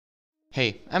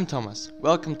Hey, I'm Thomas.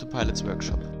 Welcome to Pilot's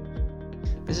Workshop.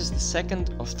 This is the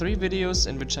second of 3 videos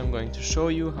in which I'm going to show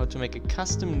you how to make a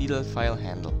custom needle file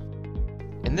handle.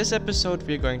 In this episode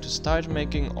we are going to start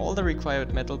making all the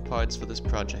required metal parts for this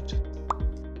project.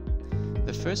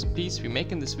 The first piece we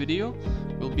make in this video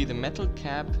will be the metal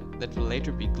cap that will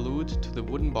later be glued to the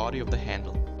wooden body of the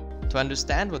handle. To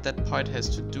understand what that part has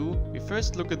to do, we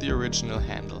first look at the original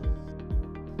handle.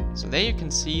 So there you can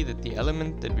see that the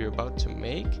element that we're about to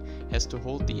make has to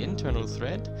hold the internal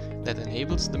thread that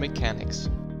enables the mechanics.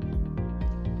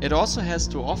 It also has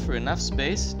to offer enough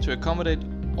space to accommodate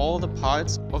all the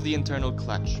parts of the internal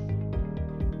clutch.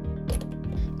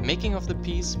 Making of the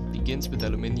piece begins with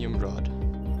aluminium rod.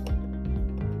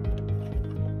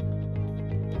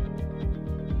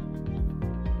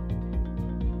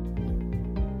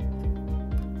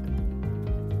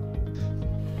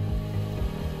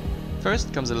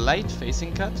 First comes a light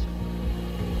facing cut,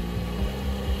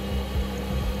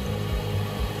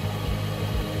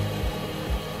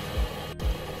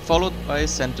 followed by a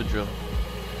center drill.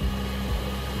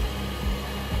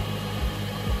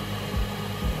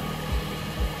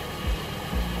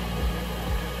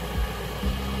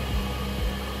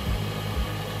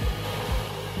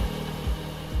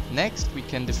 Next, we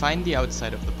can define the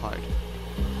outside of the part.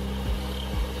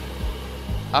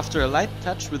 After a light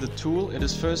touch with the tool, it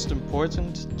is first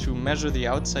important to measure the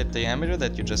outside diameter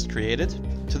that you just created,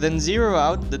 to then zero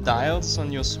out the dials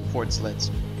on your support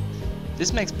sleds.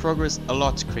 This makes progress a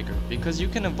lot quicker, because you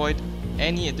can avoid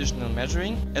any additional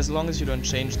measuring as long as you don't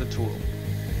change the tool.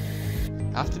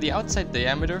 After the outside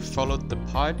diameter followed the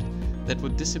part that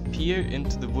would disappear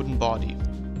into the wooden body.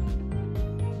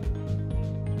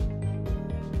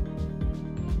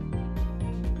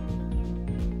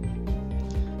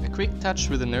 A quick touch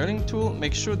with a knurling tool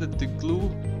makes sure that the glue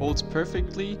holds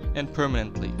perfectly and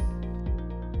permanently.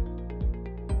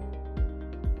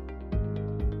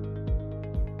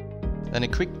 Then a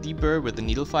quick deburr with the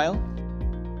needle file.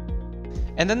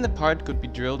 And then the part could be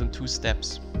drilled in 2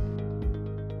 steps.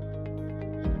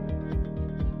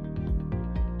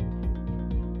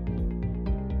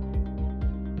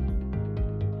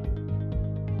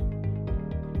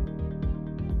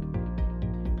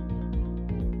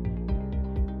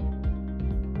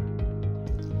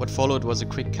 What followed was a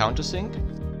quick countersink,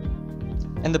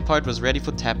 and the part was ready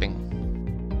for tapping.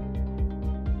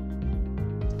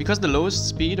 Because the lowest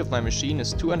speed of my machine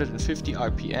is 250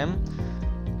 RPM,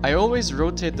 I always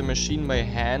rotate the machine by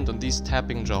hand on these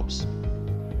tapping jobs.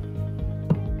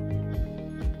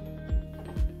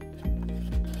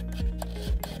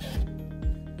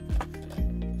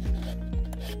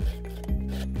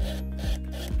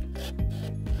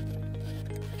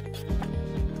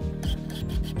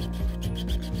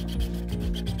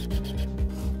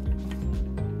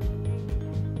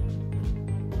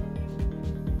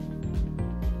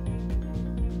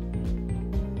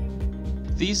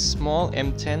 These small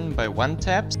M10 by 1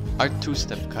 taps are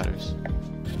 2-step cutters.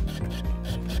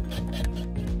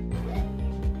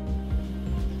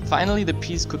 Finally, the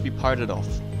piece could be parted off.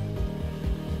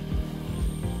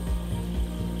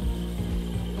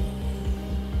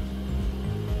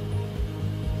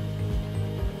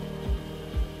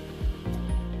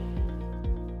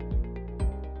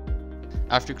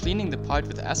 After cleaning the part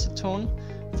with acetone,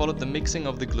 followed the mixing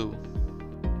of the glue.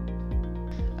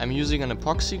 I'm using an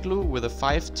epoxy glue with a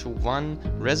 5:1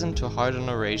 resin to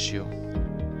hardener ratio.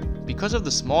 Because of the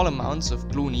small amounts of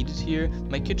glue needed here,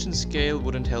 my kitchen scale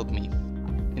wouldn't help me.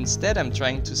 Instead, I'm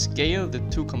trying to scale the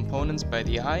 2 components by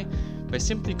the eye by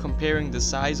simply comparing the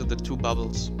size of the 2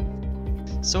 bubbles.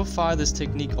 So far this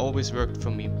technique always worked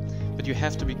for me, but you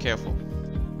have to be careful.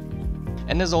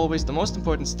 And as always, the most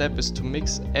important step is to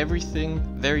mix everything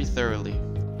very thoroughly.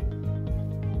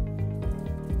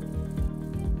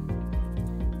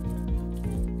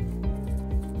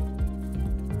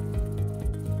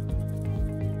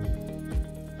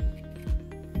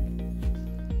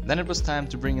 Then it was time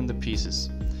to bring in the pieces.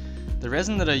 The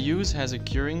resin that I use has a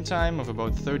curing time of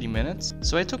about 30 minutes,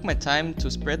 so I took my time to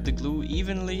spread the glue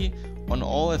evenly on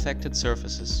all affected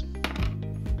surfaces.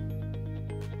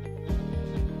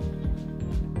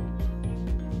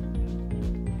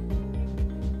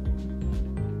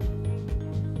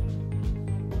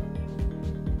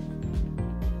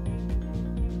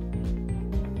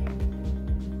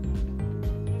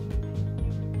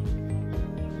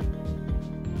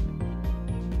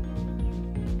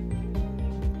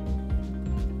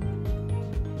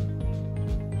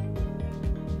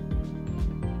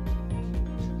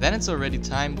 Then it's already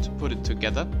time to put it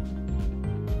together.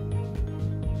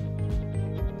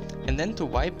 And then to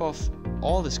wipe off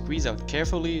all the squeeze out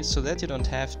carefully so that you don't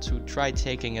have to try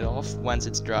taking it off once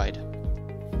it's dried.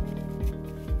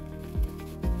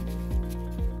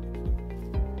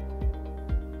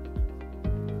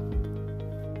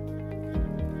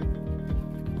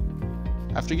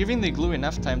 After giving the glue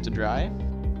enough time to dry,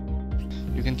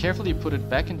 you can carefully put it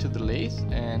back into the lathe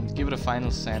and give it a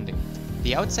final sanding.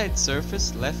 The outside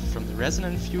surface left from the resin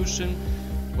infusion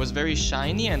was very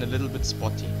shiny and a little bit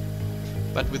spotty.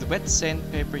 But with wet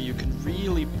sandpaper you can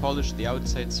really polish the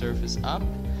outside surface up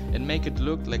and make it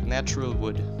look like natural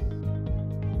wood.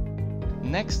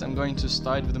 Next I'm going to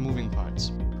start with the moving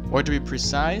parts. Or to be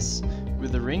precise,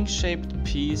 with the ring-shaped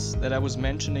piece that I was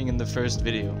mentioning in the first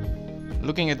video.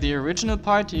 Looking at the original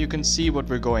part, you can see what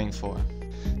we're going for.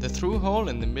 The through hole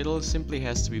in the middle simply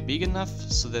has to be big enough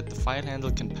so that the file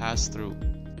handle can pass through.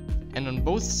 And on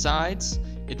both sides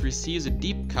it receives a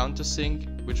deep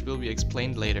countersink, which will be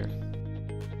explained later.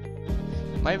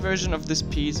 My version of this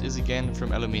piece is again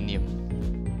from aluminium.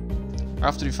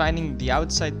 After defining the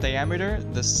outside diameter,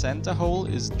 the center hole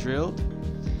is drilled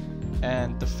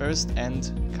and the first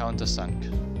end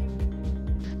countersunk.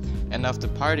 And after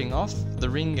parting off, the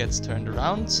ring gets turned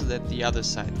around so that the other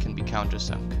side can be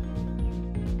countersunk.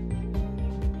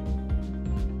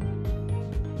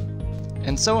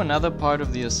 And so another part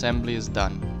of the assembly is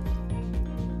done.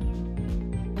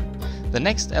 The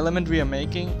next element we are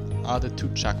making are the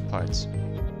two chuck parts.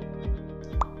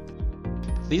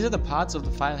 These are the parts of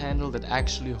the file handle that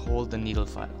actually hold the needle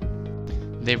file.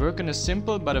 They work in a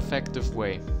simple but effective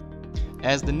way.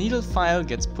 As the needle file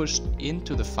gets pushed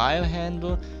into the file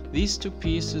handle, these two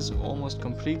pieces almost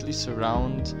completely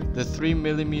surround the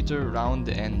 3mm round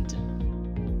end.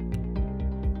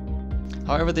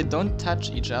 However, they don't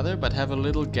touch each other but have a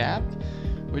little gap,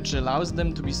 which allows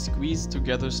them to be squeezed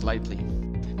together slightly.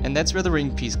 And that's where the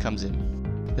ring piece comes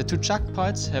in. The two chuck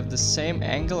parts have the same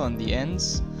angle on the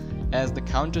ends as the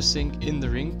countersink in the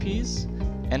ring piece,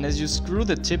 and as you screw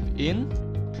the tip in,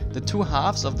 the two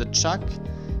halves of the chuck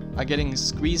are getting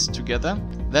squeezed together,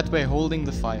 that way holding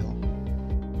the file.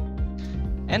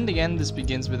 And again, this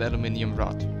begins with aluminium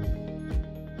rod.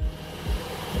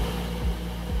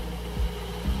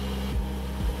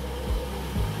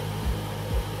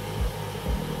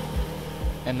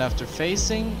 And after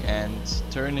facing and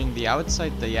turning the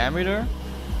outside diameter,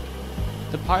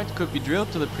 the part could be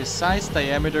drilled to the precise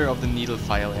diameter of the needle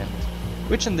file end,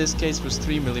 which in this case was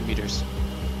 3mm.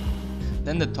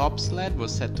 Then the top slat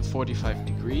was set to 45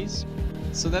 degrees,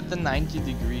 so that the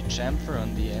 90-degree chamfer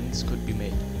on the ends could be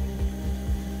made.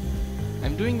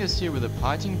 I'm doing this here with a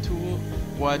parting tool,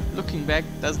 what looking back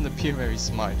doesn't appear very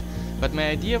smart, but my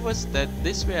idea was that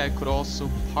this way I could also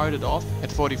part it off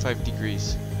at 45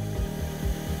 degrees.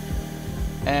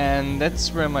 And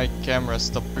that's where my camera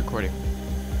stopped recording.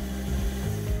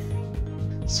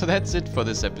 So that's it for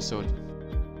this episode.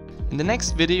 In the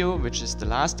next video, which is the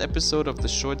last episode of the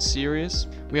short series,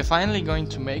 we are finally going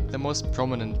to make the most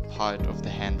prominent part of the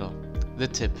handle, the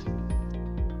tip.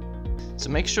 So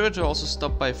make sure to also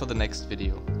stop by for the next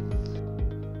video.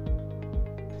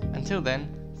 Until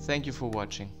then, thank you for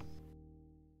watching.